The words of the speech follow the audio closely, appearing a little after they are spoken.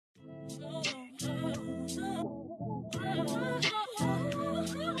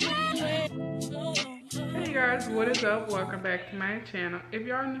What is up? Welcome back to my channel. If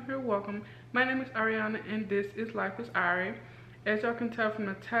y'all are new here, welcome. My name is Ariana and this is Life with Ari. As y'all can tell from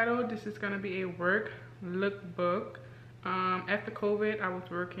the title, this is going to be a work lookbook. After COVID, I was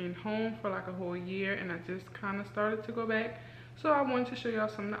working home for like a whole year and I just kind of started to go back. So I wanted to show y'all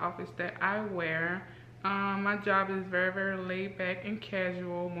some of the outfits that I wear. My job is very laid back and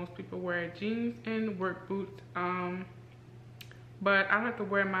casual. Most people wear jeans and work boots. But I have to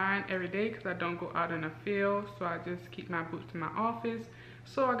wear mine every day because I don't go out in the field. So I just keep my boots in my office.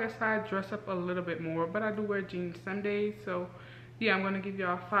 So I guess I dress up a little bit more. But I do wear jeans some days. So yeah, I'm going to give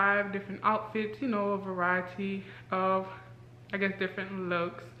y'all 5 different outfits. You know, a variety of, I guess, different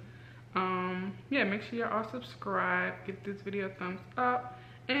looks. Yeah, make sure y'all all subscribe. Give this video a thumbs up.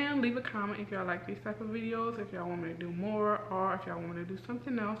 And leave a comment if y'all like these type of videos. If y'all want me to do more. Or if y'all want to do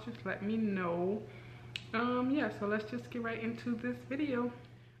something else, just let me know. Yeah, so let's just get right into this video.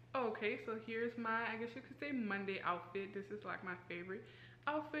 Okay, so here's my, I guess you could say, Monday outfit. This is like my favorite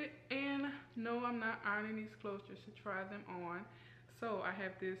outfit, and no, I'm not ironing these clothes just to try them on. So I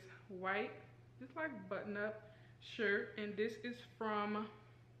have this white, just like button-up shirt, and this is from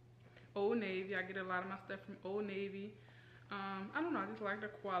Old Navy. I get a lot of my stuff from Old Navy. I don't know, I just like the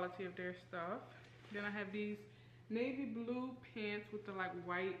quality of their stuff. Then I have these navy blue pants with the like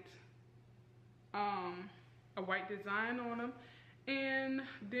white a white design on them, and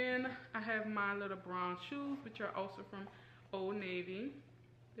then I have my little brown shoes, which are also from Old Navy.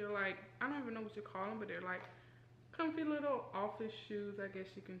 They're like, I don't even know what you call them, but they're like comfy little office shoes, I guess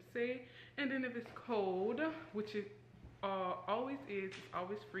you can say. And then if it's cold, which it always is, it's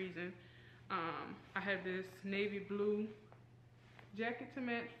always freezing, I have this navy blue jacket to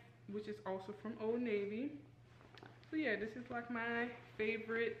match, which is also from Old Navy. So yeah, this is like my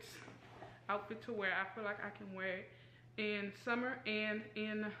favorite outfit to wear. I feel like I can wear it in summer and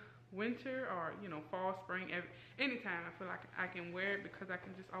in winter, or you know, fall, spring, anytime. I feel like I can wear it because I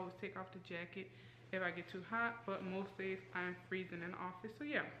can just always take off the jacket if I get too hot, but most days I'm freezing in the office. So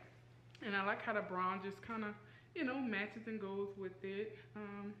yeah, and I like how the brown just kind of, you know, matches and goes with it.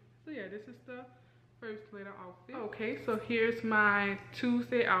 So yeah, this is the first little outfit. Okay, so here's my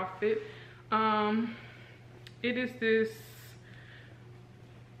Tuesday outfit. It is this,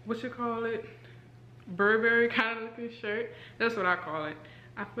 what you call it, Burberry kind of looking shirt. That's what I call it.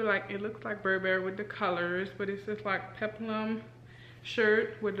 I feel like it looks like Burberry with the colors, but it's just like peplum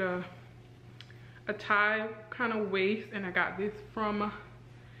shirt with a tie kind of waist. And I got this from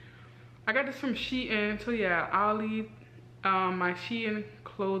Shein. So yeah, I'll leave my Shein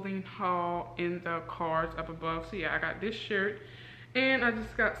clothing haul in the cards up above. So yeah, I got this shirt, and I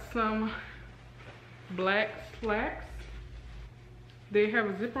just got some black slacks. They have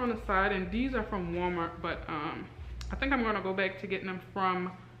a zipper on the side, and these are from Walmart, but I think I'm gonna go back to getting them from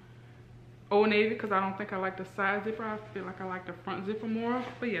Old Navy because I don't think I like the side zipper. I feel like I like the front zipper more.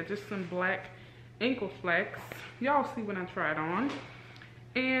 But yeah, just some black ankle slacks. Y'all see when I try it on.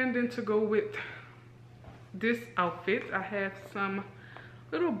 And then to go with this outfit, I have some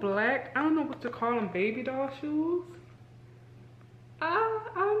little black, I don't know what to call them, baby doll shoes. I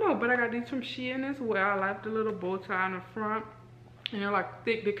don't know, but I got these from Shein as well. I like the little bow tie on the front. And they're like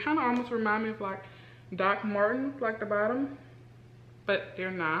thick. They kind of almost remind me of like Doc Martens, like the bottom, but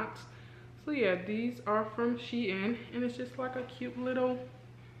they're not. So yeah, these are from Shein, and it's just like a cute little,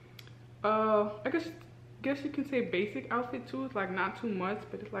 I guess you can say basic outfit too. It's like not too much,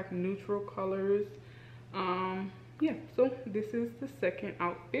 but it's like neutral colors. Yeah, so this is the second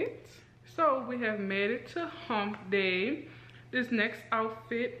outfit. So we have made it to hump day. This next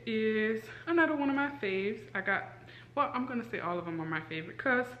outfit is another one of my faves. Well, I'm gonna say all of them are my favorite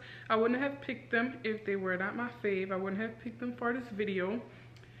because I wouldn't have picked them if they were not my fave. I wouldn't have picked them for this video.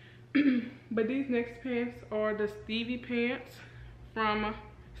 But these next pants are the Stevie pants from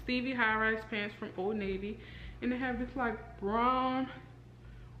Stevie high-rise pants from Old Navy, and they have this like brown,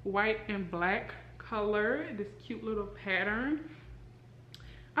 white, and black color. This cute little pattern.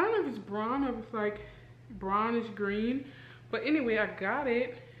 I don't know if it's brown or if it's like brownish green, but anyway, I got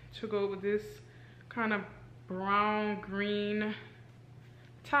it to go with this kind of brown green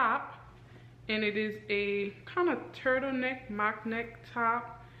top, and it is a kind of turtleneck mock neck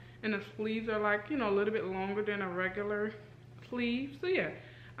top, and the sleeves are like, you know, a little bit longer than a regular sleeve. So yeah,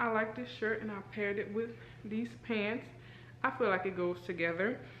 I like this shirt, and I paired it with these pants. I feel like it goes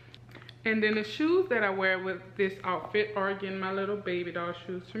together. And then the shoes that I wear with this outfit are again my little baby doll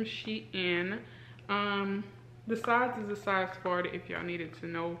shoes from Shein. The size is a size 40 if y'all needed to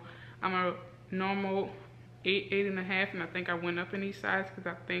know. I'm a normal 8.5, and I think I went up in these sizes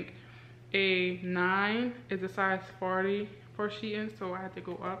because I think a 9 is a size 40 for Shein, so I had to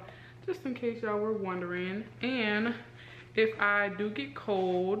go up just in case y'all were wondering. And if I do get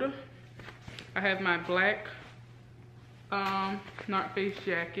cold, I have my black North Face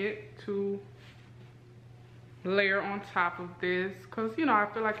jacket to layer on top of this, because you know, I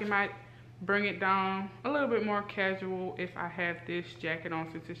feel like it might bring it down a little bit more casual if I have this jacket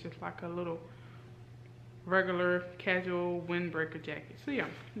on, since it's just like a little regular casual windbreaker jacket. So yeah,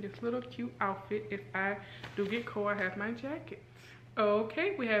 this little cute outfit. If I do get cold, I have my jacket.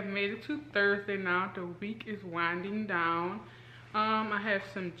 Okay, we have made it to Thursday now. The week is winding down. I have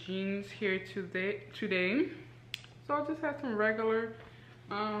some jeans here today. So I just have some regular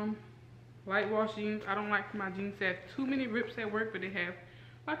light wash jeans. I don't like my jeans to have too many rips at work, but they have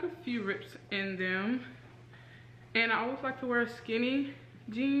like a few rips in them. And I always like to wear skinny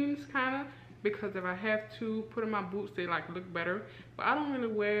jeans kind of, because if I have to put in my boots, they like look better. But I don't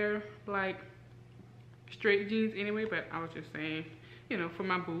really wear like straight jeans anyway, but I was just saying, you know, for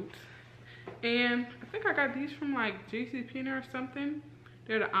my boots. And I think I got these from like JCPenny or something.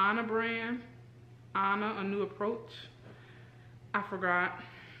 They're the Anna brand. Anna, a new approach. I forgot.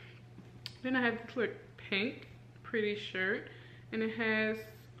 Then I have this like pink pretty shirt, and it has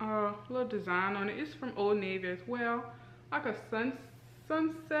a little design on it. It's from Old Navy as well, like a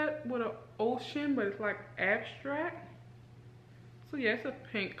sunset with an ocean, but it's like abstract. So yeah, it's a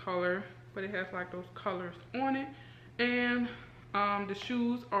pink color, but it has like those colors on it. And the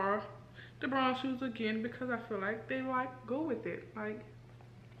shoes are the brown shoes again, because I feel like they like go with it, like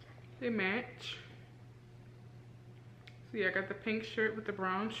they match. So yeah, I got the pink shirt with the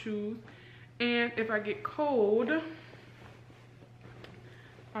brown shoes. And if I get cold,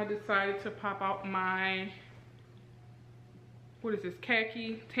 I decided to pop out my, what is this,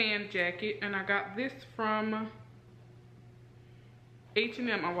 khaki tan jacket. And I got this from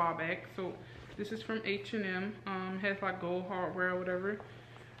H&M a while back. So this is from H&M. Has like gold hardware or whatever.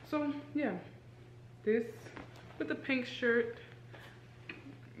 So yeah, this with the pink shirt,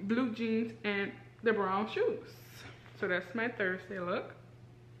 blue jeans, and the brown shoes. So that's my Thursday look.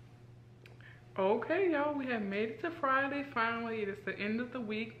 Okay, y'all, we have made it to Friday. Finally, it is the end of the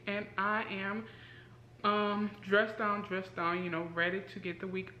week, and I am dressed down, you know, ready to get the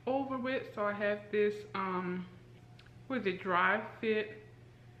week over with. So I have this what is it, dry fit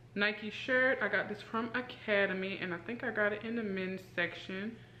Nike shirt. I got this from Academy, and I think I got it in the men's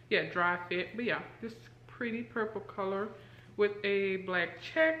section. Yeah, dry fit. But yeah, this pretty purple color with a black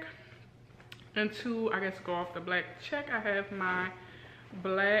check. And to, I guess, go off the black check, I have my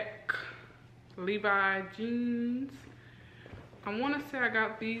black Levi jeans. I want to say I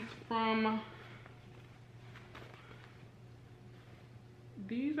got these from,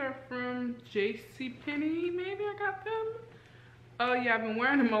 these are from JCPenny, maybe I got them. Oh yeah, I've been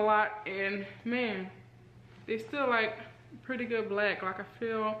wearing them a lot, and man, they still like pretty good black. Like I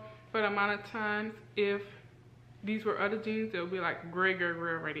feel for the amount of times, if these were other jeans, it would be like gray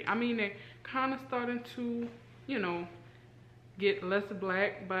already. I mean, they kind of starting to, you know, get less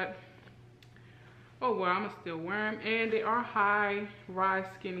black, but oh well, I'm still wear them. And they are high rise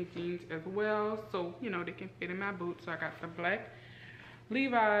skinny jeans as well, so you know, they can fit in my boots. So I got the black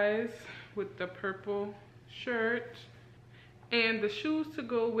Levi's with the purple shirt, and the shoes to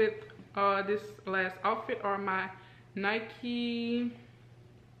go with this last outfit are my Nike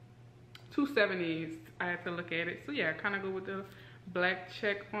 270s. I had to look at it. So yeah, I kind of go with the black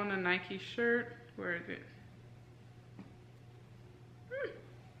check on the Nike shirt. Where is it?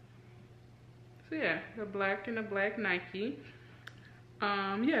 So yeah, the black and the black Nike.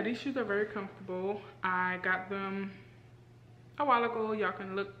 Yeah, these shoes are very comfortable. I got them a while ago. Y'all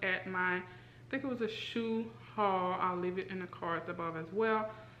can look at my, I think it was a shoe haul. I'll leave it in the cards above as well.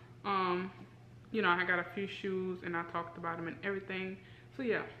 You know, I got a few shoes and I talked about them and everything. So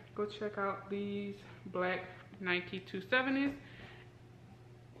yeah, go check out these black Nike 270s.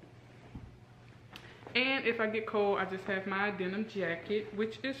 And if I get cold, I just have my denim jacket,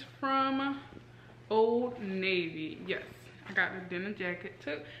 which is from Old Navy. Yes, I got the denim jacket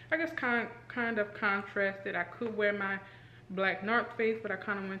too. I guess kind of contrasted. I could wear my black North Face, but I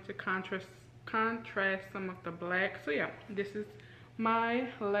kind of went to contrast some of the black. So yeah, this is my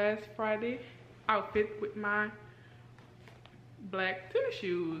last Friday outfit with my black tennis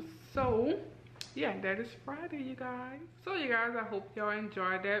shoes. So yeah, that is Friday, you guys. So you guys, I hope y'all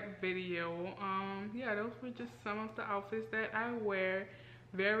enjoyed that video. Yeah, those were just some of the outfits that I wear.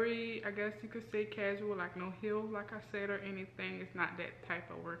 Very, I guess you could say casual, like no heels like I said or anything. It's not that type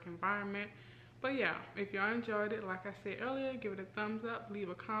of work environment. But yeah, if y'all enjoyed it, like I said earlier, give it a thumbs up, leave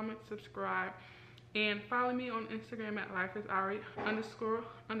a comment, subscribe, and follow me on Instagram at lifeisari__.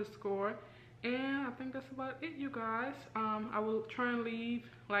 And I think that's about it, you guys. I will try and leave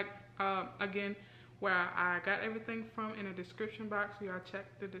like again where I got everything from in the description box, so y'all check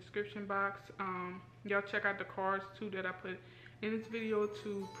the description box. Y'all check out the cards too that I put in this video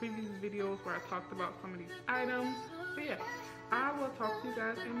to previous videos where I talked about some of these items. So yeah, I will talk to you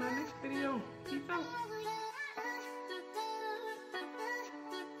guys in my next video. Peace out.